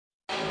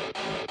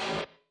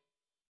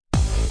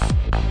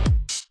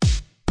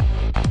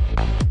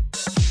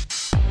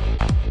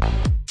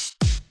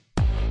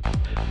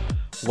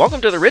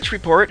Welcome to the Rich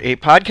Report, a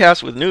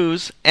podcast with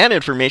news and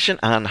information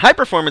on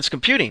high-performance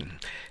computing.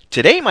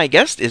 Today, my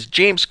guest is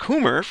James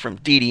Coomer from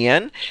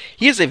DDN.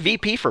 He is a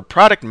VP for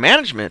Product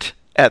Management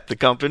at the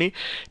company.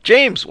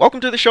 James, welcome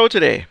to the show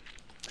today.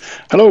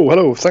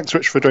 Hello. Thanks,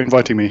 Rich, for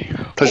inviting me.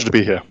 Pleasure to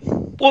be here.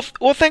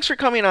 Well, thanks for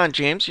coming on,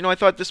 James. I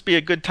thought this would be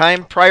a good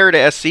time prior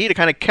to SC to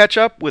kind of catch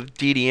up with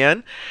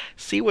DDN,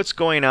 see what's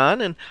going on.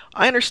 And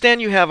I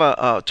understand you have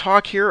a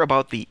talk here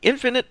about the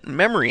Infinite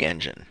Memory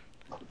Engine.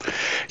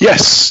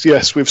 Yes.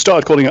 We've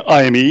started calling it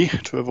IME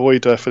to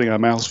avoid filling our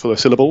mouths full of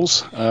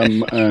syllables.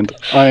 And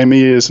IME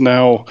is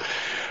now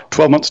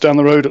 12 months down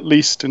the road, at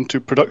least, into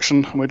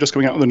production. And we're just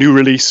coming out with a new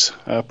release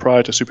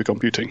prior to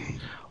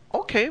supercomputing.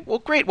 Okay, well,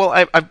 great. Well,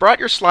 I've brought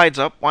your slides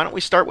up. Why don't we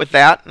start with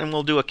that, and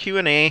we'll do a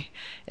Q&A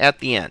at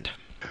the end.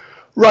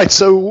 Right,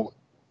 so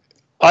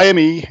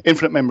IME,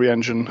 Infinite Memory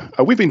Engine,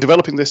 we've been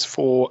developing this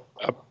for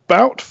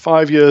about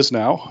 5 years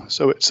now.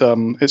 So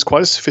it's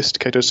quite a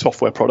sophisticated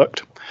software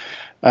product.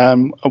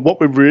 And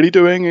what we're really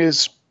doing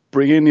is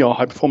bringing your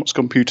high-performance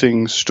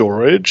computing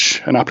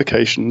storage and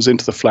applications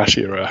into the Flash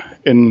era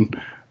in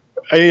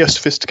A,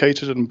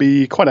 sophisticated, and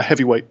B, quite a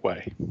heavyweight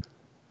way.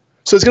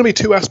 So there's going to be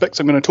two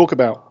aspects I'm going to talk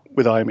about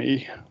with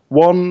IME.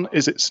 One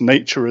is its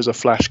nature as a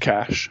flash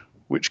cache,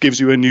 which gives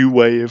you a new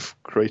way of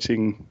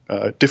creating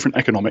different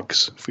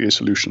economics for your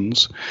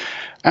solutions.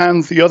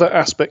 And the other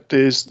aspect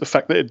is the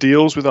fact that it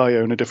deals with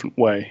I/O in a different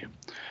way.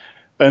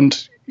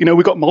 And,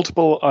 we've got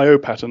multiple I/O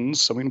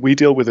patterns. I mean, we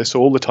deal with this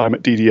all the time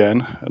at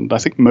DDN, and I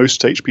think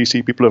most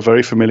HPC people are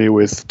very familiar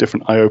with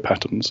different I/O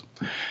patterns.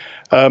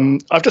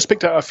 I've just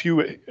picked out a few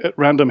at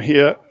random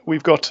here.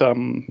 We've got,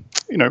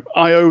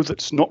 I/O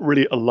that's not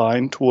really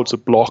aligned towards the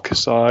block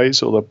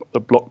size or the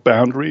block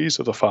boundaries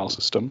of the file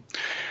system.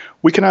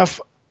 We can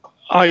have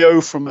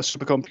I/O from a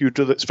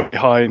supercomputer that's very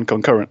high in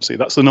concurrency.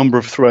 That's the number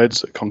of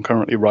threads that are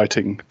concurrently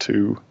writing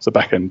to the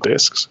back-end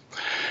disks.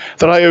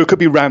 That I/O could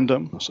be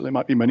random, so there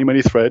might be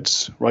many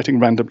threads writing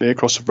randomly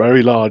across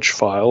very large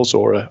files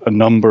or a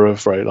number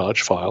of very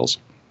large files.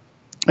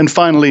 And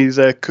finally,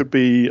 there could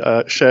be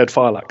shared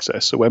file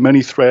access, so where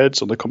many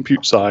threads on the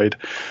compute side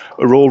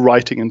are all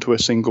writing into a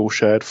single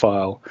shared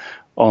file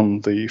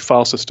on the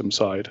file system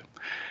side.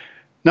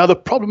 Now, the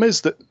problem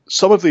is that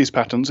some of these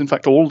patterns, in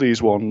fact, all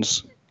these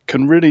ones,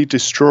 can really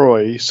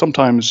destroy,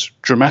 sometimes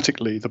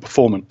dramatically, the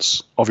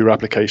performance of your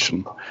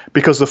application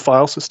because the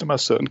file system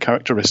has certain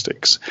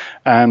characteristics,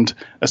 and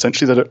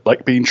essentially they don't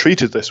like being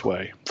treated this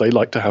way. They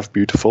like to have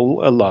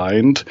beautiful,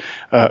 aligned,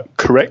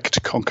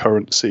 correct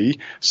concurrency,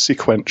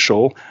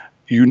 sequential,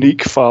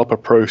 unique file per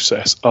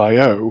process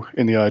I/O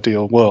in the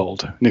ideal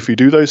world. And if you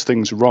do those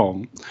things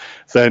wrong,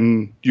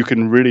 then you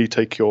can really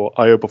take your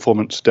I/O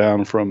performance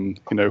down from,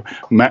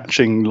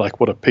 matching like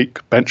what a peak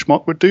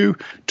benchmark would do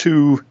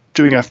to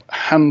doing a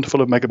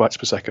handful of megabytes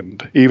per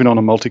second, even on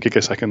a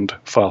multi-gigasecond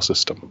file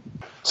system.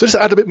 So just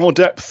to add a bit more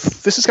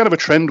depth, this is kind of a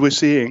trend we're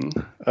seeing,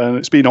 and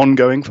it's been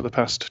ongoing for the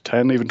past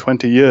 10, even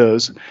 20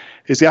 years,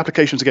 is the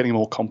applications are getting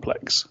more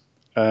complex.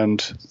 And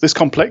this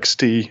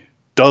complexity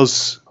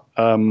does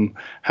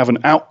have an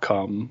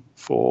outcome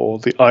for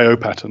the I/O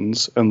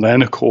patterns, and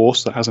then, of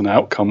course, that has an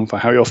outcome for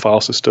how your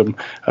file system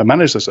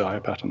manages the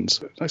I/O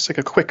patterns. Let's take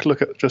a quick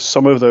look at just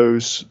some of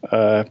those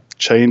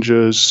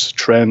changes,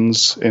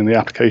 trends in the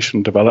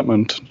application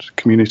development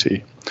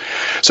community.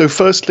 So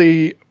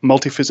firstly,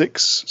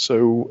 multiphysics.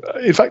 So,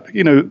 in fact,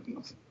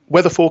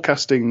 weather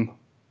forecasting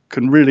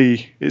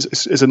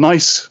is a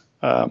nice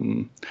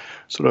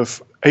sort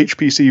of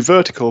HPC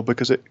vertical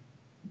because it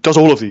does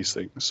all of these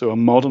things. So a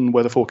modern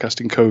weather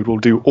forecasting code will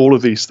do all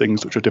of these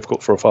things which are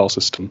difficult for a file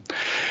system.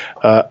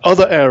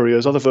 Other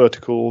areas, other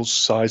verticals,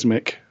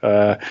 seismic,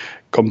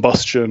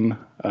 combustion,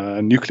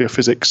 nuclear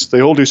physics,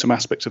 they all do some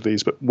aspects of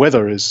these, but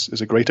weather is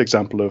a great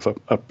example of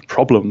a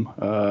problem,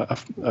 a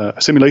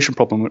simulation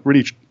problem that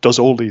really does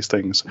all these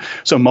things.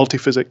 So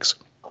multiphysics,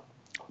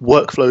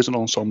 workflows and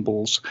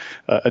ensembles,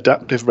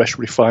 adaptive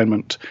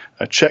refinement,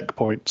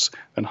 checkpoints,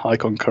 and high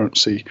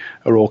concurrency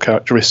are all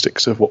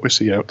characteristics of what we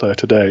see out there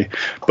today.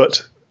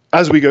 But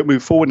as we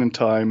move forward in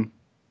time,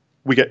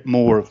 we get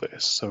more of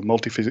this. So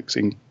multiphysics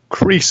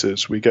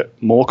increases. We get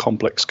more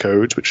complex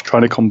codes which try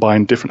to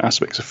combine different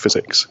aspects of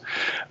physics.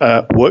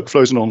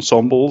 Workflows and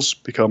ensembles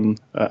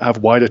have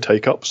wider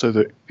take-up, so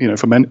that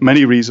for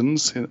many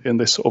reasons in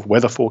this sort of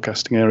weather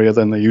forecasting area,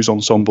 then they use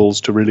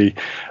ensembles to really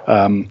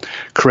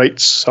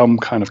create some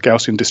kind of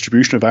Gaussian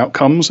distribution of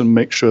outcomes and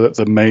make sure that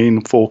the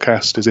main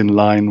forecast is in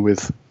line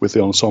with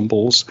the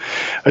ensembles.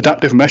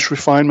 Adaptive mesh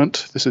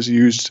refinement. This is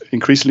used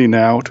increasingly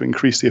now to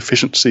increase the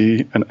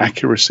efficiency and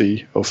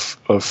accuracy of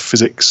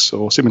physics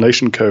or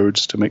simulation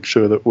codes to make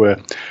sure that we're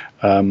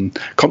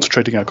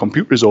concentrating our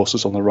compute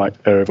resources on the right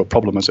area of a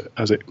problem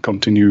as it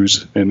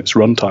continues in its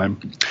runtime.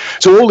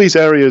 So all these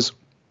areas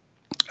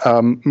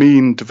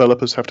mean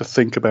developers have to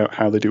think about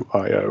how they do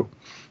I/O.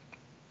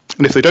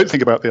 And if they don't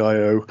think about the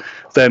I/O,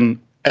 then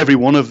every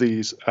one of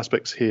these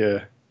aspects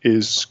here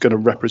is going to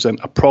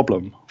represent a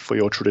problem for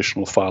your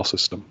traditional file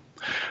system.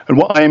 And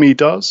what IME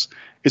does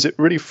is it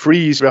really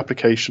frees your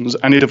applications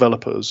and your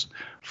developers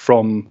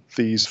from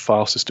these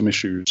file system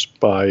issues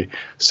by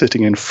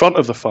sitting in front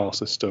of the file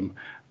system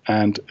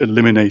and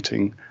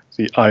eliminating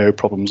the I/O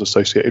problems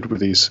associated with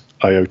these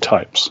I/O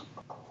types.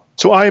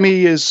 So IME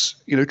is,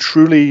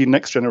 truly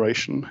next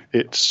generation.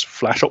 It's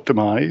flash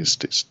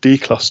optimized, it's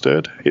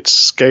declustered, it's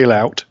scale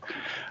out,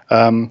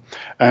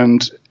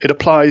 and it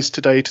applies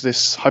today to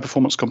this high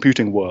performance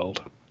computing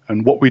world.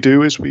 And what we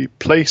do is we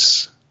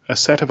place a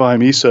set of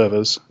IME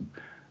servers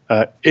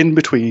in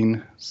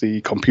between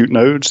the compute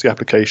nodes, the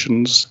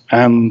applications,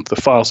 and the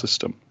file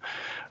system.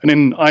 And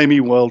in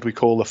IME world, we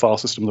call the file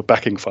system the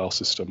backing file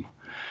system.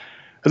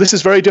 And this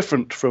is very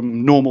different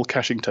from normal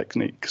caching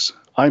techniques.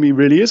 IME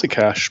really is a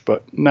cache,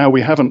 but now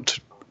we haven't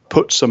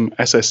put some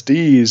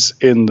SSDs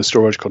in the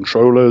storage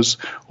controllers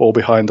or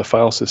behind the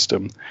file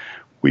system.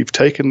 We've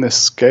taken this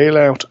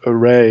scale-out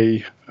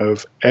array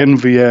of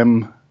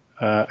NVM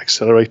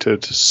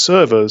accelerated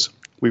servers.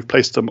 We've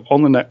placed them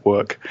on the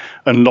network,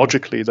 and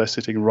logically they're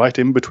sitting right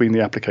in between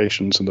the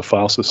applications and the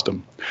file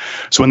system.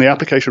 So when the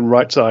application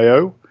writes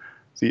I/O,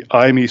 the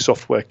IME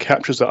software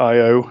captures the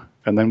I/O,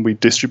 and then we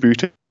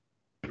distribute it,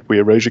 we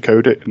erasure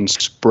code it, and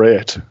spray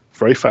it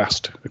very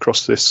fast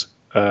across this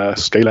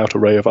scale-out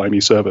array of IME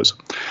servers.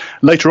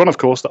 Later on, of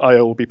course, the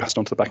I/O will be passed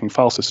on to the backing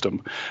file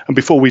system. And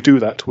before we do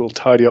that, we'll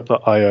tidy up the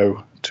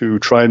I/O to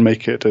try and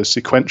make it as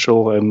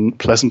sequential and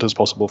pleasant as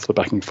possible for the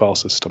backing file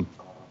system.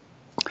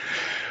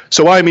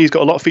 So IME's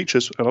got a lot of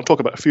features, and I'll talk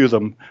about a few of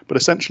them, but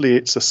essentially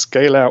it's a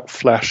scale-out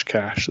flash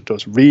cache that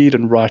does read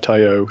and write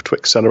I/O to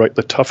accelerate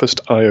the toughest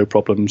I/O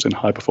problems in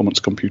high-performance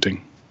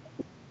computing.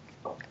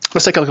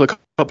 Let's take a look at a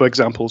couple of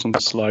examples on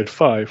slide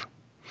 5.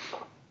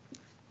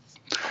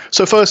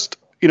 So first,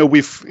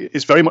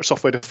 it's very much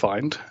software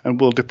defined, and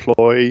we'll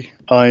deploy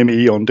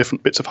IME on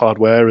different bits of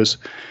hardware as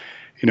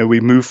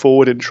we move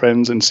forward in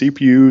trends in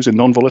CPUs and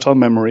non-volatile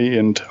memory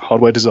and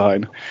hardware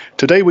design.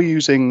 Today we're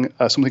using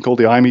something called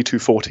the IME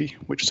 240,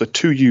 which is a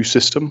 2U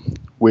system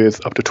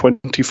with up to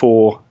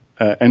 24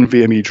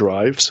 NVMe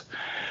drives.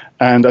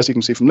 And as you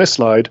can see from this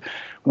slide,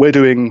 we're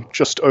doing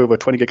just over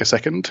 20 gig a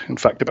second. In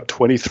fact, about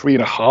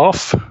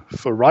 23.5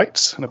 for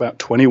writes and about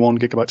 21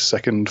 gigabytes a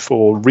second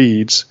for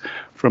reads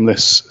from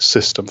this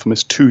system, from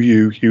this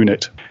 2U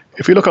unit.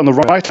 If we look on the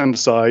right-hand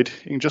side,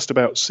 you can just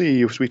about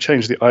see if we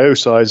change the I/O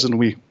size and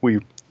we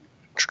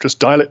just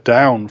dial it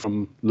down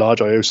from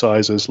large I/O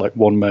sizes like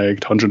 1 meg,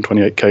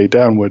 128K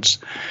downwards,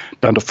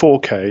 down to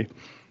 4K,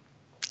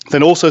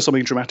 then also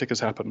something dramatic has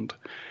happened.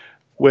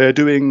 We're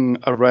doing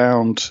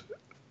around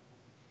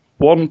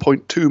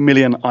 1.2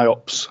 million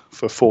IOPS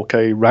for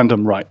 4K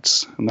random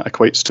writes, and that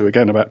equates to,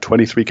 again, about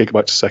 23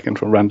 gigabytes a second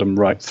for random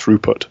write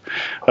throughput.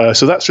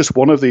 So that's just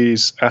one of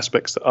these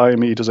aspects that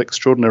IME does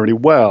extraordinarily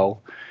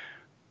well,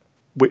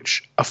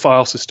 which a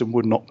file system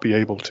would not be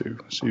able to.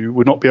 So you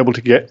would not be able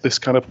to get this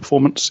kind of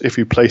performance if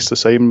you place the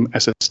same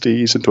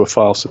SSDs into a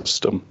file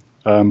system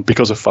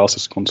because of file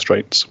system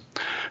constraints.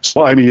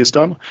 So what IME has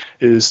done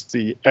is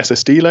the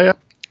SSD layer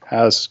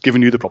has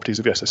given you the properties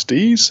of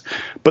SSDs,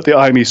 but the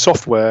IME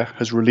software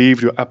has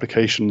relieved your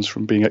applications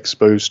from being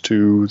exposed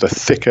to the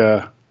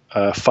thicker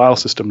file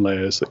system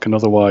layers that can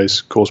otherwise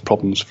cause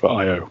problems for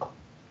I/O.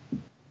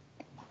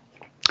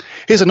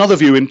 Here's another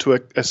view into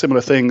a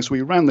similar thing. So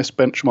we ran this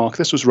benchmark.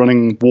 This was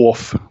running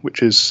WRF, which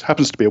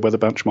happens to be a weather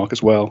benchmark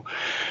as well.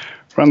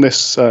 Ran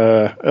this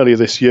earlier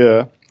this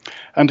year.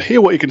 And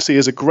here what you can see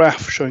is a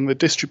graph showing the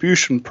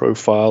distribution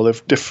profile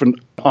of different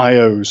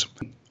I/Os.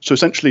 So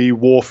essentially,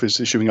 WRF is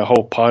issuing a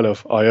whole pile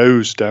of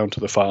I/Os down to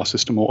the file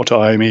system or to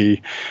IME.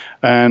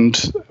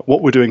 And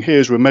what we're doing here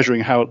is we're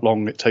measuring how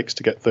long it takes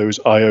to get those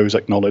I/Os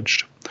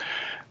acknowledged.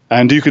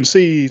 And you can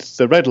see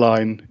the red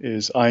line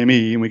is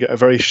IME, and we get a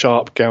very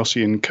sharp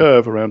Gaussian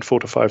curve around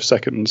 4 to 5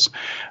 seconds.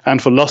 And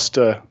for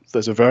Lustre,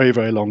 there's a very,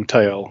 very long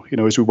tail,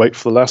 as we wait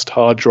for the last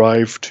hard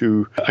drive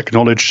to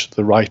acknowledge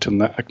the write, and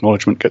that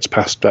acknowledgement gets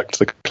passed back to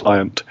the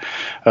client.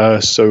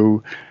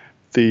 So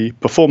the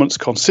performance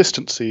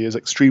consistency is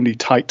extremely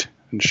tight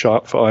and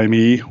sharp for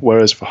IME,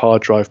 whereas for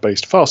hard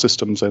drive-based file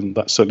systems, then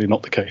that's certainly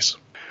not the case.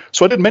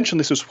 So I did mention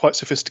this was quite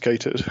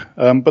sophisticated,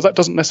 but that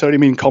doesn't necessarily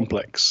mean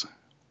complex.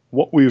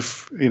 What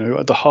we've,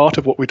 at the heart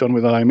of what we've done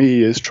with IME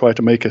is try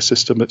to make a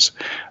system that's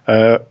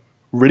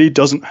really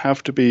doesn't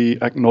have to be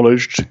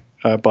acknowledged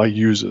by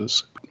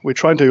users. We're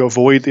trying to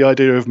avoid the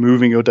idea of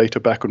moving your data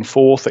back and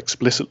forth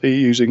explicitly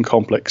using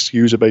complex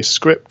user-based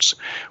scripts.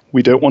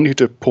 We don't want you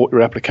to port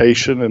your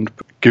application and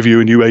give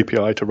you a new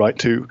API to write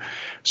to.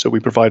 So we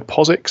provide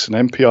POSIX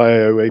and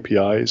MPIO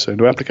APIs, so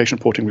no application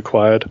porting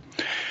required.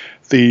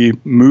 The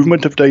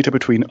movement of data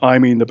between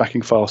IME and the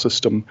backing file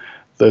system,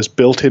 there's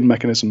built-in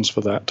mechanisms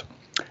for that.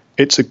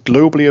 It's a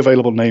globally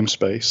available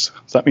namespace.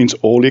 That means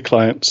all your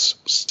clients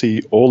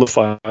see all the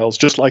files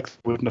just like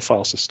within a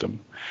file system.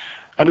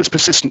 And it's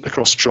persistent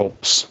across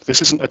jobs.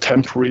 This isn't a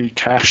temporary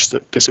cache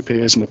that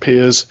disappears and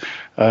appears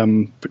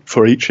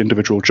for each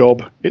individual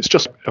job. It's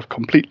just a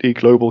completely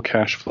global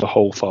cache for the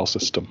whole file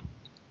system.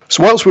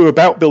 So whilst we were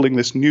about building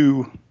this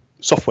new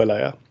software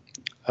layer,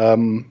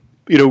 under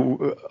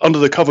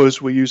the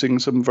covers, we're using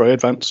some very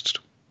advanced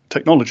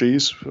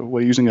technologies.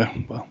 We're using a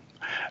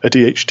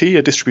DHT,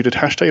 a distributed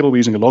hash table. We're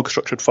using a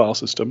log-structured file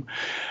system,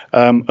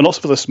 and lots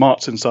of other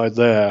smarts inside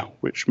there,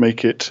 which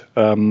make it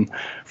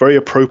very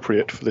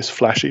appropriate for this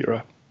Flash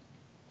era.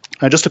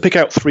 Just to pick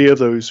out 3 of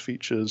those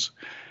features,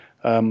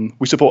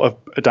 we support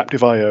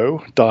adaptive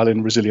I/O,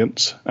 dial-in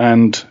resilience,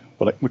 and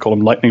we call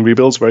them lightning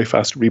rebuilds, very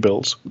fast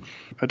rebuilds.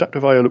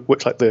 Adaptive I/O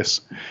works like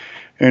this.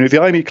 And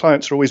the IME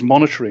clients are always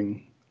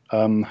monitoring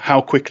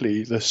how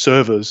quickly the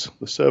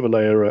server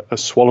layer, are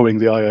swallowing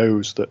the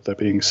I/Os that they're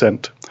being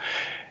sent.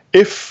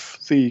 If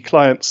the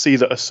clients see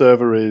that a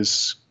server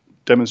is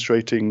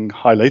demonstrating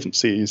high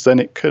latencies, then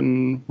it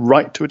can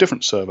write to a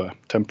different server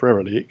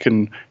temporarily. It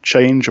can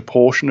change a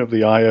portion of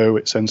the I/O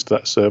it sends to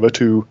that server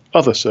to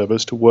other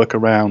servers to work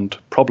around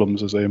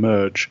problems as they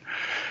emerge.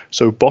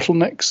 So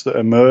bottlenecks that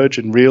emerge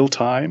in real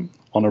time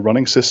on a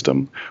running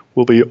system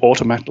will be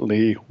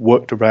automatically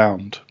worked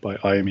around by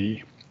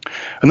IME.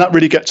 And that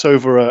really gets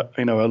over a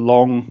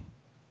long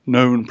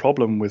known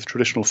problem with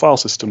traditional file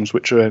systems,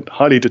 which are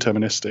highly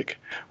deterministic,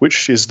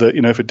 which is that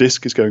if a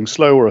disk is going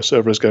slow or a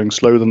server is going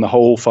slow, then the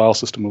whole file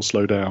system will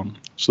slow down.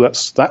 So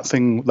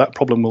that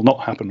problem will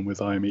not happen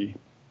with IME.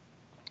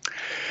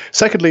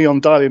 Secondly, on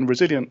dial-in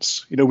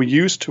resilience, we're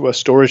used to a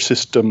storage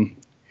system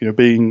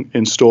being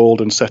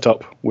installed and set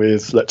up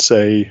with, let's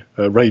say,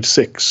 RAID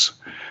 6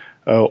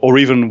 or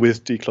even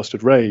with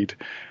declustered RAID.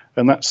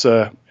 And that's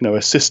a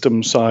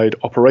system-side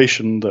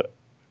operation that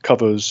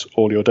covers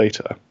all your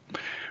data.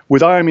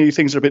 With IME,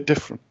 things are a bit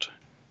different.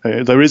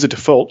 There is a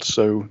default,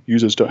 so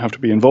users don't have to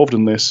be involved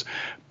in this,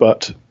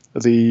 but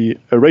the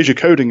erasure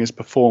coding is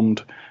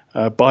performed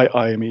by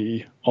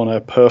IME on a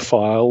per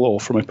file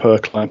or from a per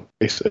client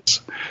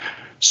basis.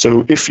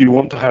 So if you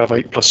want to have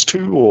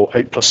 8+2 or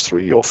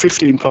 8+3 or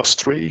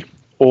 15+3,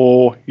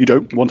 or you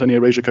don't want any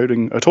erasure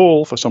coding at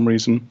all for some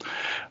reason,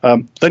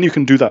 then you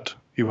can do that.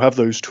 You have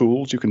those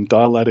tools. You can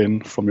dial that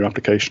in from your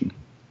application.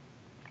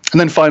 And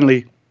then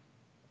finally,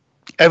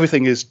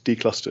 everything is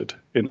declustered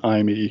in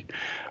IME,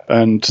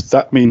 and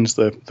that means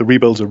the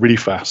rebuilds are really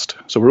fast.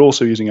 So we're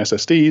also using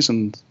SSDs,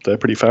 and they're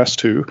pretty fast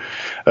too.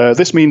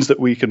 This means that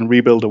we can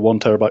rebuild a 1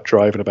 terabyte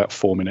drive in about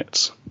 4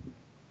 minutes.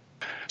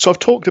 So I've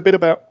talked a bit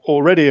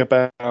already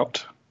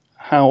about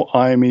how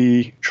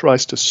IME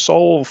tries to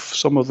solve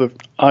some of the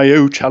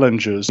I/O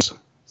challenges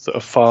that a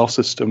file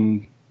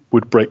system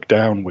would break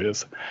down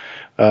with.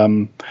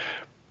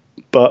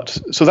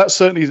 So that's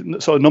certainly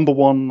number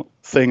one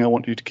thing I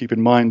want you to keep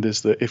in mind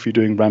is that if you're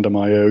doing random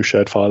I/O,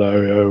 shared file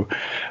I/O,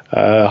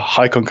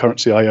 high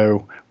concurrency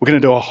I/O, we're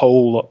going to do a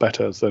whole lot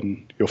better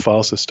than your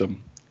file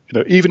system,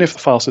 even if the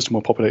file system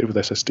were populated with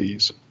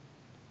SSDs.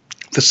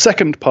 The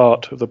second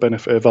part of the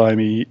benefit of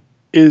IME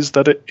is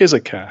that it is a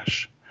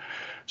cache.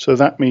 So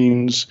that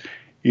means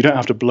you don't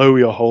have to blow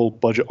your whole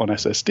budget on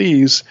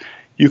SSDs.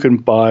 You can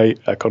buy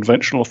a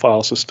conventional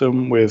file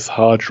system with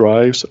hard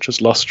drives such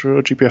as Lustre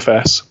or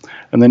GPFS,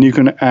 and then you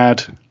can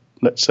add,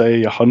 let's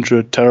say,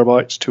 100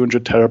 terabytes,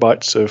 200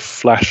 terabytes of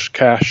flash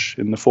cache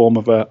in the form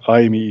of a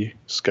IME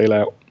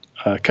scale-out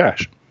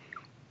cache.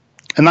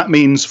 And that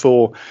means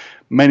for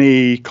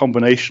many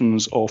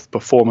combinations of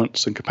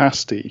performance and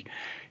capacity,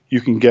 you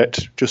can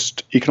get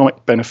just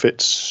economic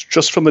benefits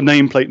just from the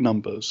nameplate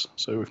numbers.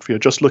 So if you're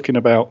just looking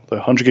about the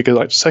 100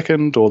 gigabytes a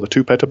second or the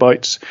 2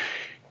 petabytes,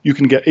 you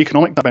can get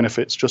economic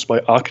benefits just by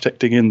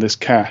architecting in this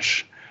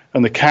cache.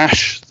 And the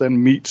cache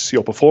then meets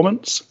your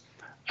performance,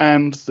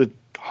 and the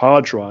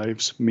hard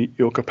drives meet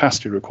your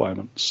capacity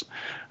requirements.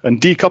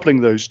 And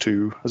decoupling those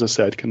two, as I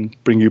said, can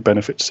bring you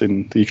benefits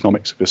in the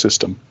economics of your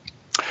system.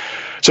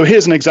 So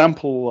here's an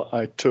example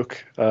I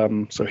took.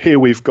 So here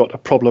we've got a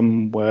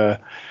problem where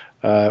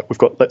we've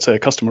got, let's say, a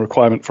customer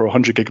requirement for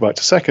 100 gigabytes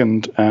a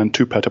second and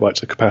 2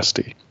 petabytes of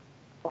capacity.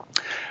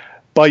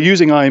 By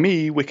using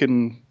IME, we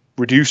can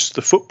reduce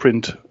the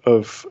footprint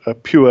of a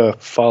pure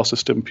file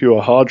system,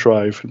 pure hard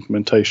drive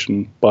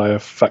implementation by a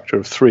factor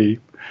of 3.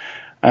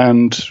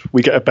 And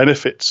we get a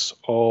benefits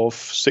of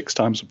 6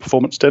 times the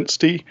performance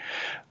density,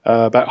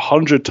 about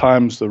 100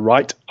 times the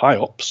write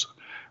IOPS,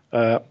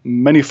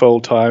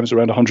 many-fold times,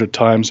 around 100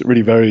 times. It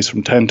really varies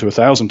from 10 to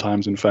 1,000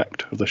 times, in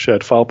fact, of the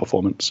shared file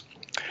performance,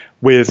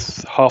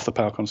 with half the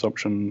power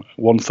consumption,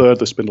 1/3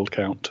 the spindle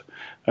count,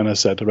 and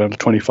as I said, around a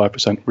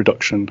 25%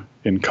 reduction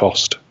in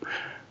cost.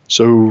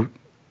 So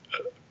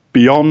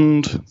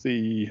beyond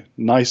the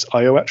nice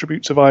I/O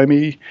attributes of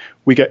IME,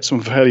 we get some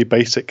fairly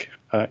basic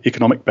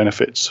economic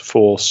benefits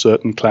for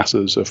certain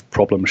classes of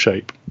problem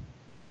shape.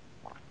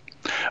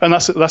 And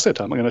that's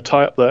it. I'm going to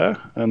tie up there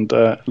and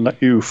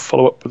let you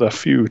follow up with a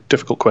few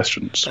difficult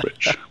questions,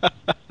 Rich.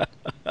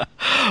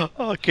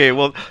 Okay,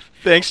 well,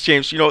 thanks,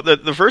 James.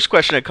 The first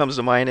question that comes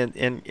to mind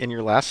in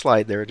your last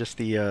slide there, just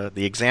the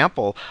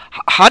example.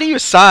 How do you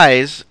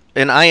size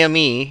an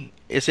IME?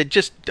 Is it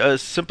just a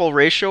simple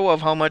ratio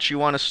of how much you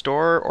want to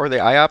store or the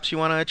IOPS you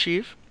want to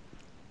achieve?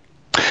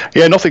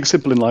 Yeah, nothing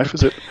simple in life,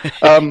 is it?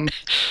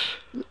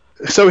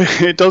 So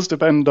it does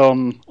depend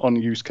on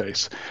use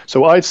case.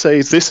 So I'd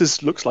say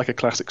looks like a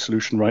classic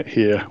solution right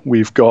here.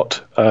 We've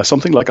got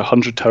something like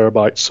 100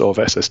 terabytes of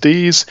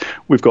SSDs.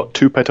 We've got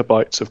 2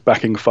 petabytes of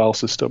backing file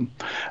system,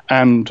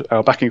 and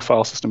our backing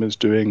file system is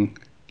doing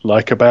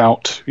like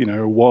about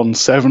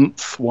 1/7,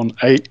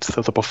 1/8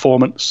 of the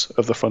performance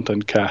of the front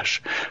end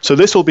cache. So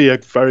this will be a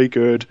very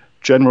good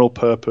general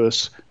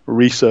purpose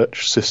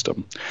research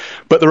system.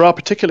 But there are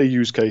particular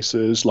use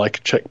cases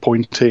like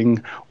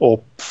checkpointing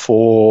or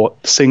for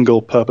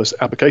single purpose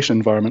application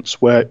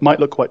environments where it might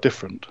look quite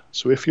different.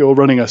 So if you're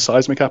running a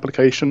seismic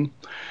application,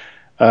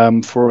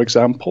 for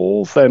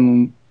example,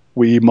 then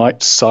we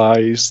might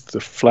size the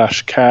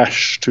flash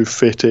cache to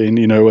fit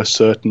in, a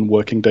certain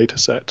working data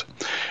set.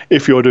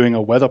 If you're doing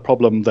a weather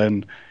problem,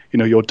 then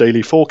your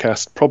daily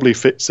forecast probably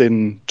fits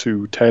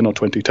into 10 or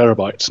 20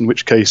 terabytes, in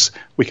which case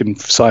we can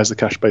size the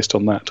cache based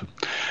on that.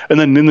 And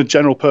then in the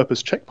general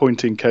purpose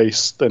checkpointing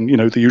case, then,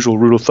 the usual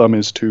rule of thumb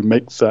is to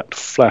make that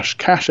flash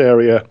cache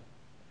area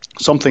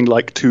something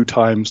like 2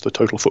 times the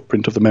total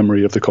footprint of the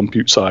memory of the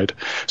compute side.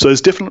 So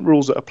there's different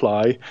rules that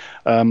apply.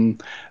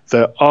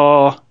 There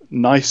are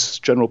nice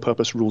general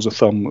purpose rules of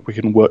thumb that we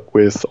can work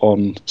with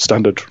on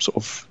standard sort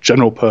of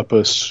general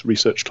purpose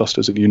research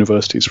clusters in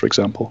universities, for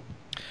example.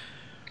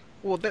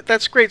 Well,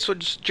 that's great. So,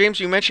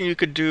 James, you mentioned you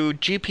could do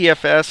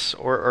GPFS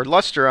or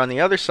Lustre on the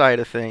other side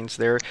of things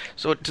there.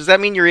 So does that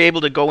mean you're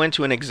able to go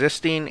into an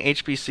existing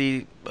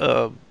HPC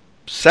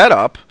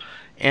setup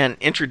and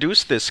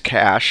introduce this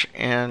cache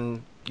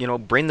and,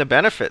 bring the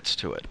benefits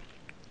to it?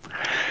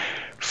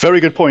 Very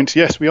good point.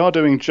 Yes, we are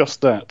doing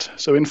just that.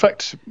 So in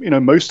fact,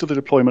 most of the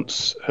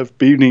deployments have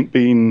been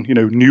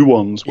new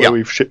ones where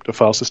we've shipped a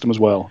file system as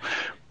well.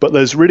 But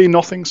there's really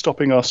nothing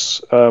stopping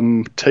us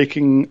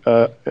taking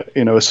a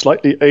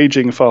slightly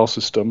aging file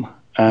system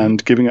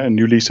and giving it a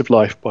new lease of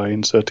life by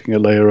inserting a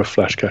layer of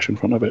flash cache in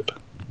front of it.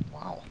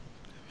 Wow,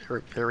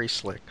 very, very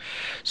slick.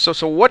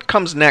 So what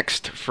comes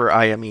next for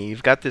IME?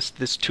 You've got this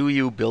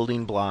 2U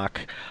building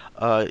block.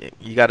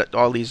 You got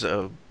all these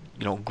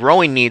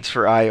growing needs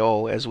for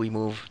I/O as we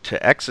move to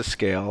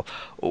exascale.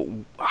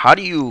 How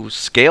do you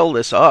scale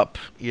this up?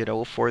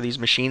 For these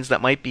machines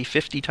that might be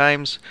 50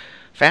 times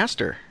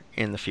faster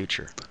in the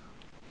future?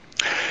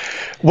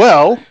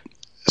 Well,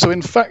 so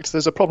in fact,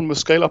 there's a problem with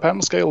scale up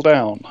and scale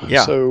down.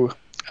 Yeah. So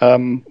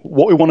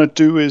what we want to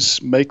do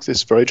is make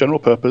this very general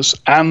purpose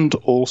and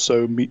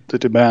also meet the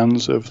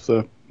demands of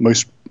the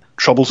most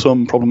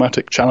troublesome,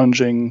 problematic,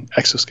 challenging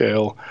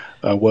exascale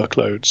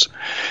workloads.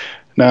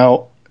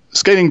 Now,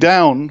 scaling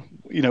down,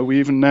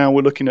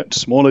 we're looking at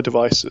smaller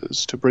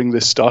devices to bring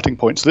this starting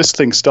point. So this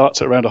thing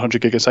starts at around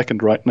 100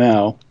 gigasecond right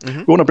now. Mm-hmm.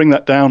 We want to bring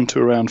that down to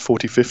around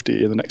 40,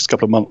 50 in the next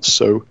couple of months.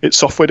 So it's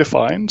software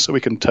defined, so we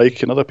can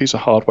take another piece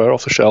of hardware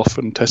off the shelf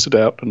and test it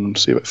out and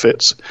see if it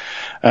fits.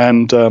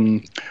 And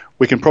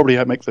we can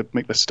probably make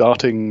the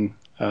starting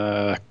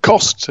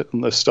cost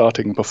and the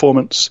starting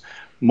performance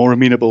more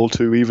amenable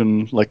to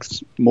even like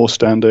more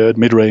standard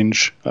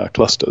mid-range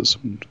clusters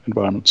and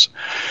environments.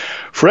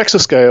 For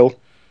exascale,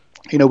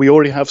 we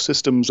already have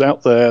systems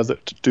out there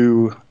that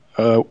do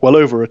well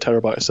over a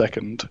terabyte a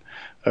second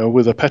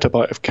with a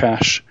petabyte of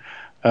cache.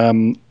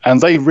 And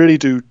they really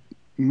do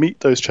meet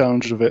those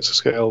challenges of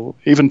exascale,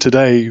 even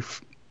today,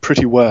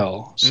 pretty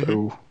well. Mm-hmm.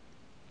 So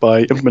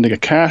by implementing a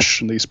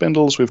cache and these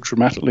spindles, we've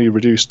dramatically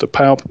reduced the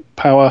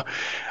power,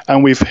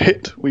 and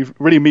we've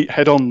really meet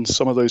head-on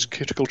some of those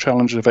critical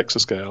challenges of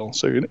exascale.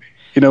 So,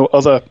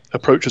 other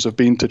approaches have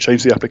been to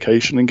change the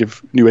application and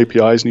give new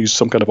APIs and use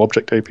some kind of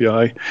object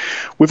API.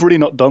 We've really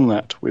not done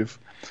that. We've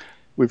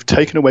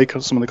taken away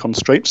some of the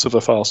constraints of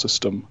the file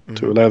system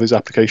to allow these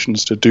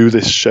applications to do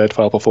this shared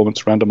file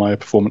performance, random IO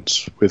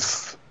performance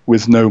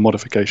with no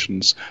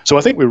modifications. So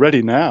I think we're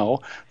ready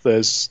now.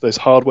 There's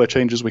hardware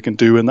changes we can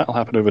do, and that'll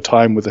happen over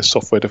time with this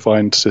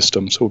software-defined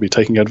system. So we'll be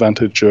taking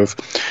advantage of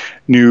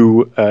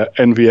new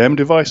NVM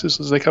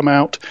devices as they come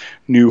out,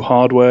 new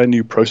hardware,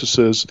 new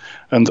processors,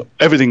 and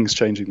everything's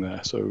changing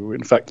there. So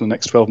in fact, in the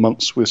next 12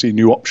 months, we'll see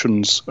new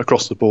options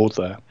across the board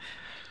there.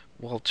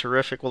 Well,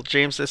 terrific. Well,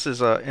 James, this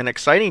is an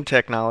exciting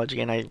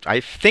technology, and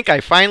I think I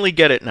finally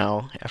get it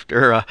now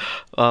after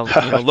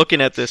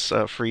looking at this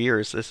for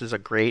years. This is a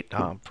great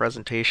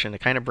presentation to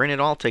kind of bring it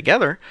all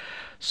together.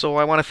 So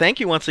I want to thank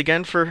you once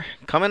again for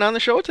coming on the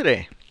show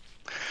today.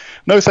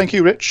 No, thank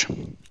you, Rich.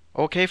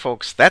 Okay,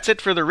 folks, that's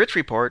it for the Rich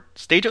Report.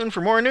 Stay tuned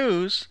for more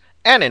news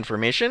and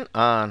information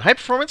on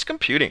high-performance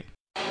computing.